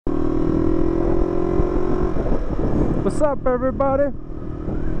What's up, everybody?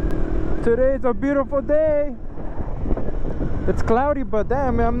 Today's a beautiful day. It's cloudy, but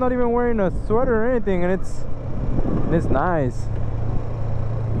damn, I'm not even wearing a sweater or anything, and it's nice.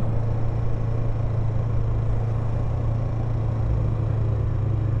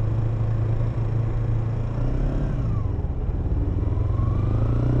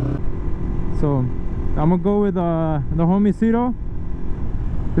 So I'm gonna go with the homie Cito.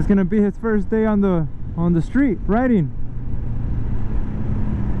 It's gonna be his first day on the street riding.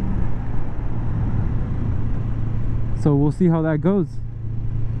 So we'll see how that goes.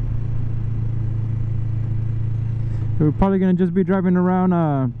 We're probably gonna just be driving around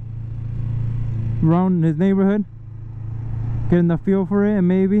around his neighborhood, getting the feel for it, and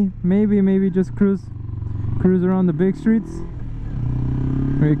maybe just cruise around the big streets.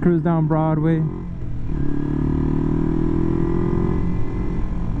 Maybe cruise down Broadway.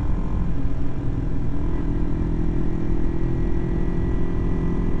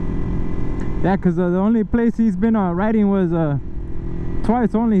 Yeah, because the only place he's been riding was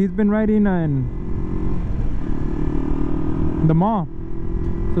twice only. He's been riding in the mall,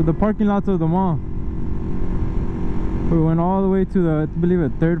 so the parking lots of the mall. We went all the way to the, I believe, the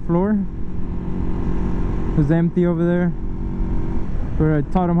 3rd floor. It was empty over there, where I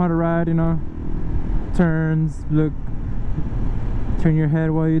taught him how to ride, you know, turns, look, turn your head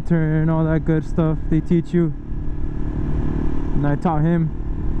while you turn, all that good stuff they teach you. And I taught him.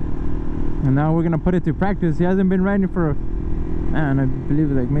 And now we're gonna put it to practice. He hasn't been riding for, man, I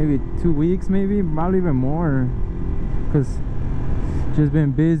believe like maybe 2 weeks, maybe, probably even more, because just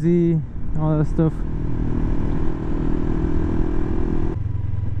been busy, all that stuff.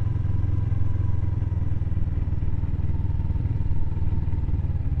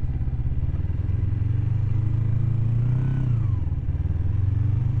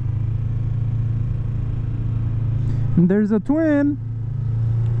 And there's a twin.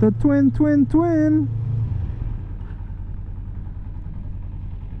 The twin.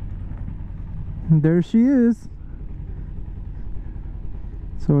 And there she is.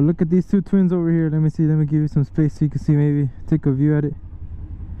 So look at these two twins over here. Let me see, let me give you some space so you can see, maybe take a view at it.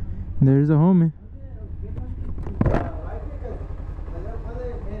 And there's a homie.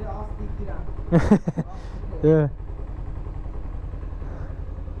 Yeah.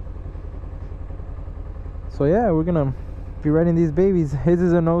 So yeah, we're gonna be riding these babies. His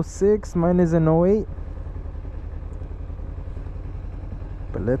is an 06, mine is an 08.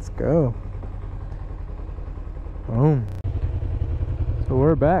 But let's go. Boom. So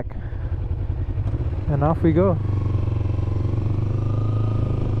we're back. And off we go.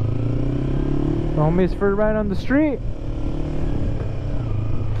 The homie's first ride on the street.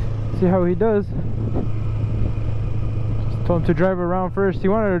 See how he does. Just told him to drive around first. He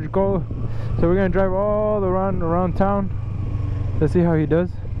wanted to go, so we're gonna drive all around town. Let's see how he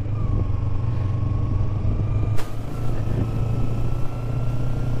does.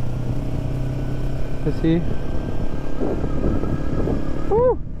 Let's see.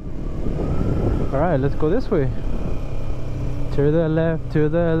 Woo! Alright, let's go this way. To the left,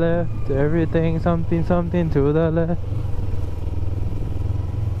 everything, something to the left.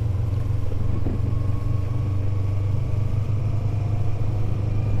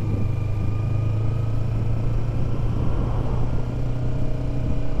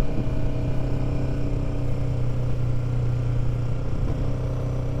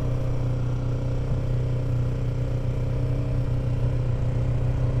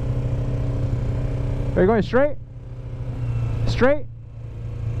 Are you going straight? Straight?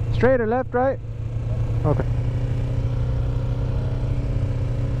 Straight or left, right? Okay.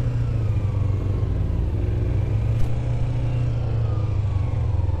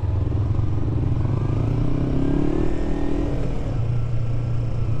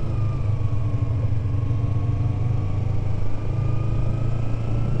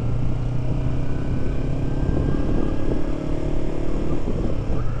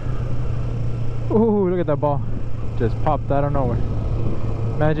 Ooh, look at that ball. Just popped out of nowhere.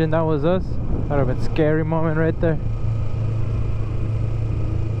 Imagine that was us. That would have been a scary moment right there.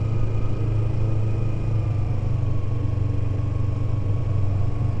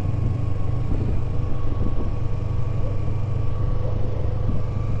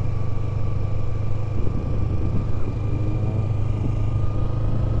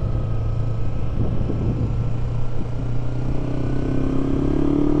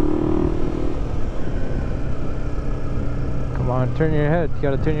 Turn your head. You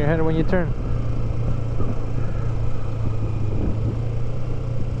gotta turn your head when you turn.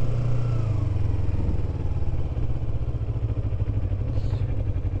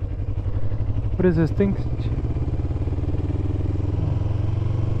 What is this thing?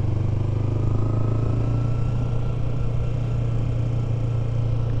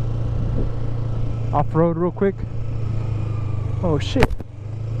 off-road real quick. Oh shit.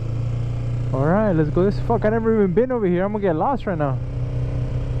 Alright, let's go this. Fuck, I never even been over here. I'm gonna get lost right now.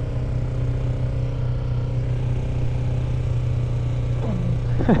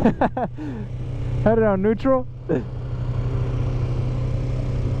 Had it on neutral.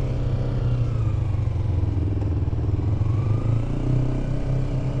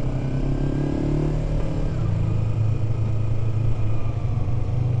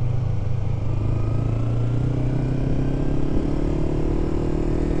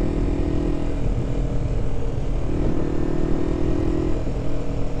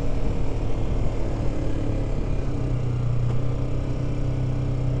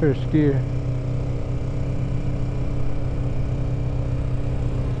 First gear.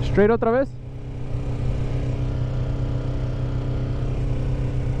 Straight otra vez.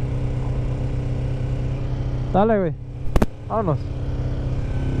 Dale, güey. Vámonos.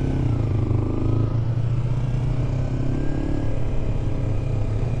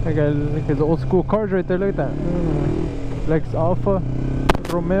 Like his old school cars right there. Look at that. Lex Alpha,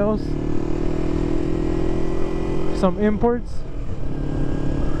 Romeos, some imports.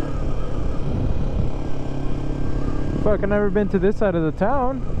 Fuck, I've never been to this side of the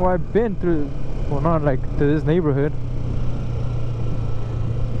town. Well, I've been through, well, not like to this neighborhood.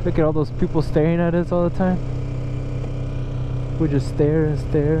 Look at all those people staring at us all the time. We just stare and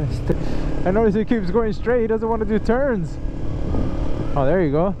stare and stare. I notice he keeps going straight. He doesn't want to do turns. Oh, there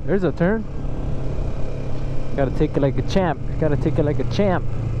you go. There's a turn. Gotta take it like a champ. Gotta take it like a champ.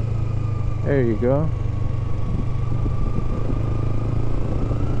 There you go.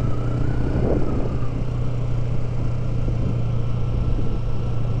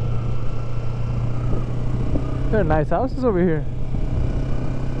 There are nice houses over here.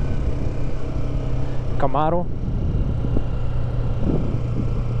 Camaro.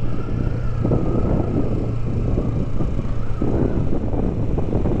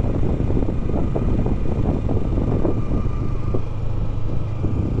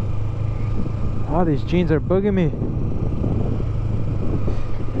 Oh, these jeans are bugging me.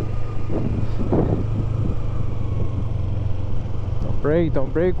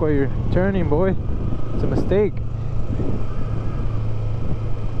 Don't brake while you're turning, boy. It's a mistake.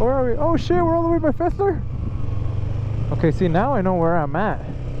 Where are we? Oh shit, we're all the way by Fessler? Okay, see, now I know where I'm at.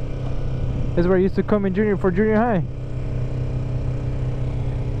 This is where I used to come in for junior high.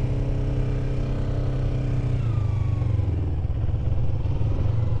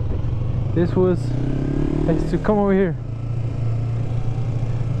 This was, I used to come over here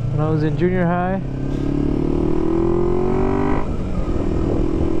when I was in junior high.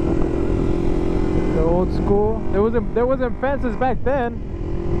 The old school. There wasn't fences back then.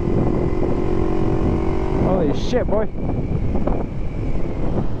 Holy shit, boy.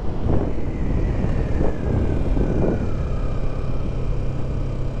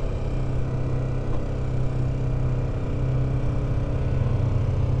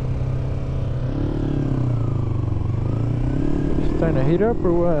 Starting to heat up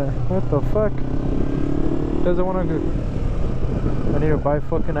or what? What the fuck? Doesn't want to go. I need to buy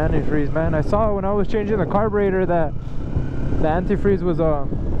fucking antifreeze, man. I saw when I was changing the carburetor that the antifreeze was low.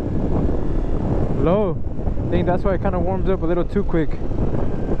 I think that's why it kind of warms up a little too quick.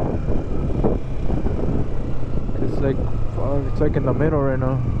 It's like in the middle right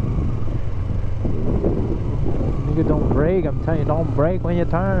now. Nigga, don't brake. I'm telling you, don't brake when you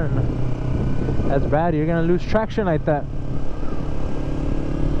turn. That's bad. You're gonna lose traction like that.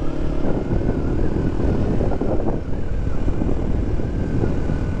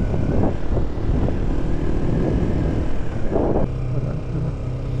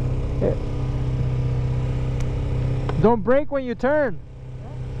 Don't brake when you turn.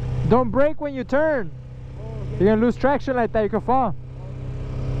 Don't brake when you turn. You're gonna lose traction like that. You can fall.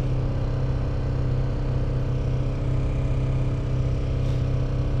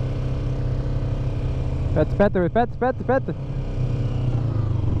 Aspetta.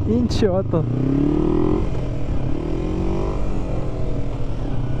 Idiota.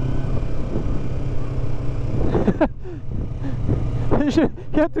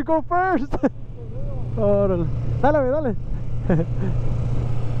 You have to go first. Órale. Dale, güey, dale.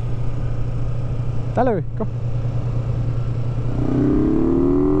 Dale, güey, go.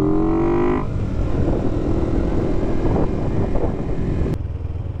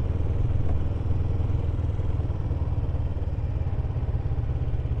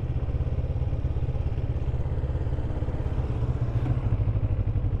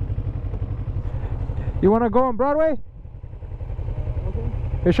 You want to go on Broadway? Okay.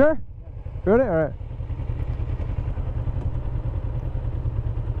 You sure? Yeah. Ready? All right.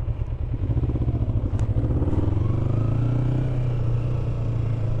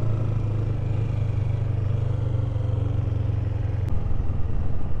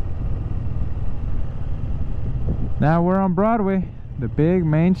 Now we're on Broadway, the big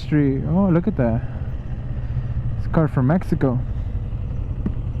main street. Oh, look at that. It's a car from Mexico.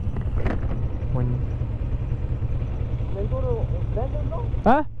 When Let's go to Blenders, no?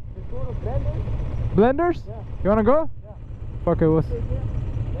 huh? Let's go to Blenders. Blenders? Yeah. You wanna go? Yeah. Fuck it, we'll Then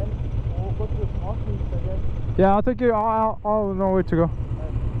we'll go to the small streets, I guess. yeah, I'll take you. I'll know where to go.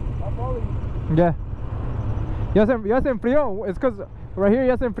 I'll follow you. Yeah. Ya se enfrió. It's cause right here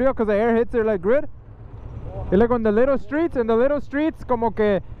ya se enfrió cause the air hits it like grid. It's like on the little streets, in the little streets como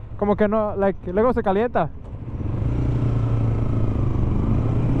que no, like luego se calienta.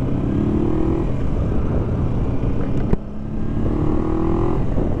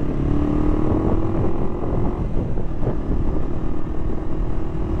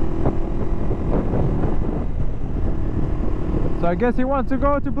 So I guess he wants to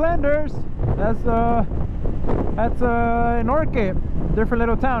go to Blenders. That's in Orchid, different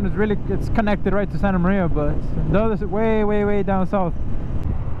little town. It's connected right to Santa Maria, but the other way down south.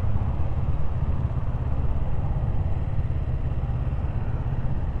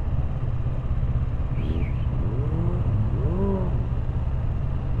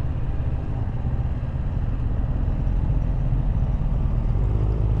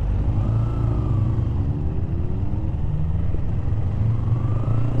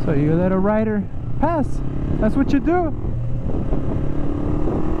 So you let a rider pass. That's what you do.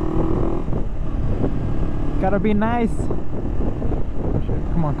 Gotta be nice. Oh, shit.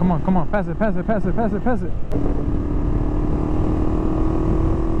 Come on. Pass it.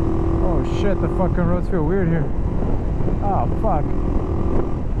 Oh shit, the fucking roads feel weird here. Oh fuck.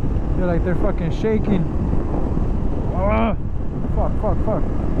 Feel like they're fucking shaking. Oh, fuck.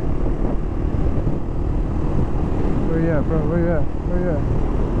 Where you at, bro? Where you at?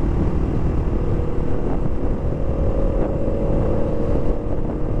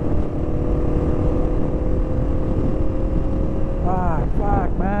 Ah,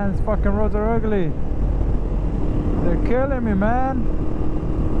 fuck, man. These fucking roads are ugly. They're killing me, man.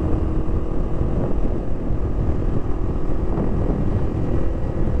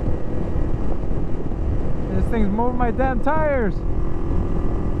 This thing's moving my damn tires.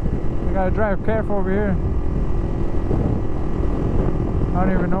 I gotta drive careful over here. I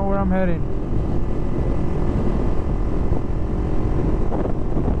don't even know where I'm heading.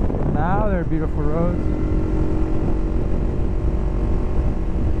 Now they're beautiful roads.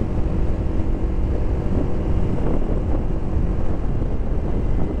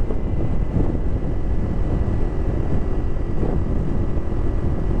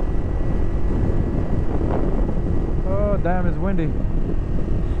 Oh damn, it's windy.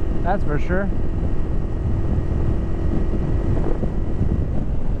 That's for sure.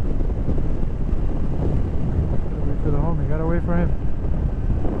 For the homie, gotta wait for him.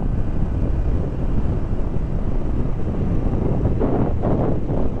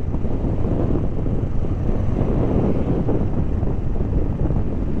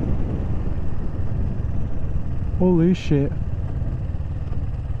 Holy shit.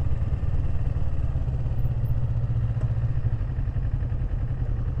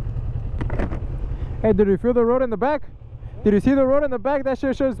 Hey, did you feel the road in the back? Did you see the road in the back? That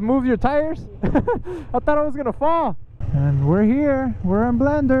shit just moves your tires. I thought I was gonna fall. And we're here. We're in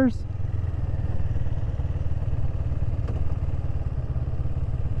Blenders.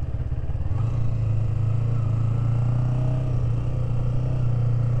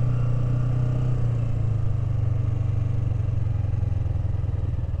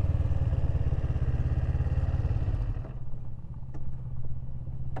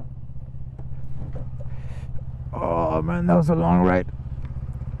 Oh man, that was a long ride.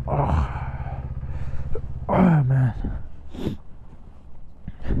 Oh man.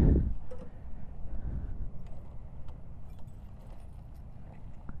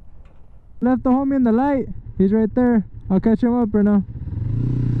 Left the homie in the light. He's right there. I'll catch him up right now.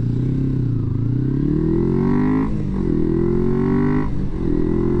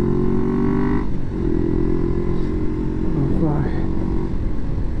 Oh fuck.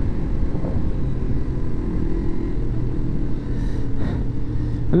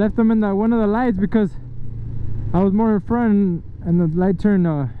 I left him in one of the lights because I was more in front and the light turned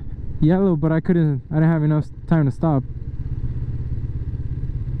yellow, but I didn't have enough time to stop.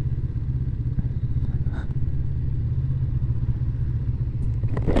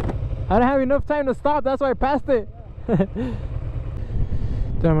 I didn't have enough time to stop, that's why I passed it.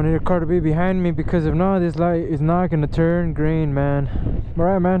 Damn, I need a car to be behind me because if not, this light is not gonna turn green, man.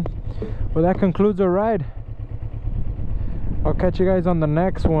 Alright, man. Well, that concludes our ride. I'll catch you guys on the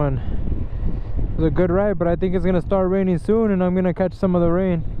next one. It was a good ride, but I think it's gonna start raining soon and I'm gonna catch some of the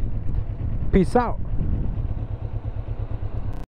rain. Peace out.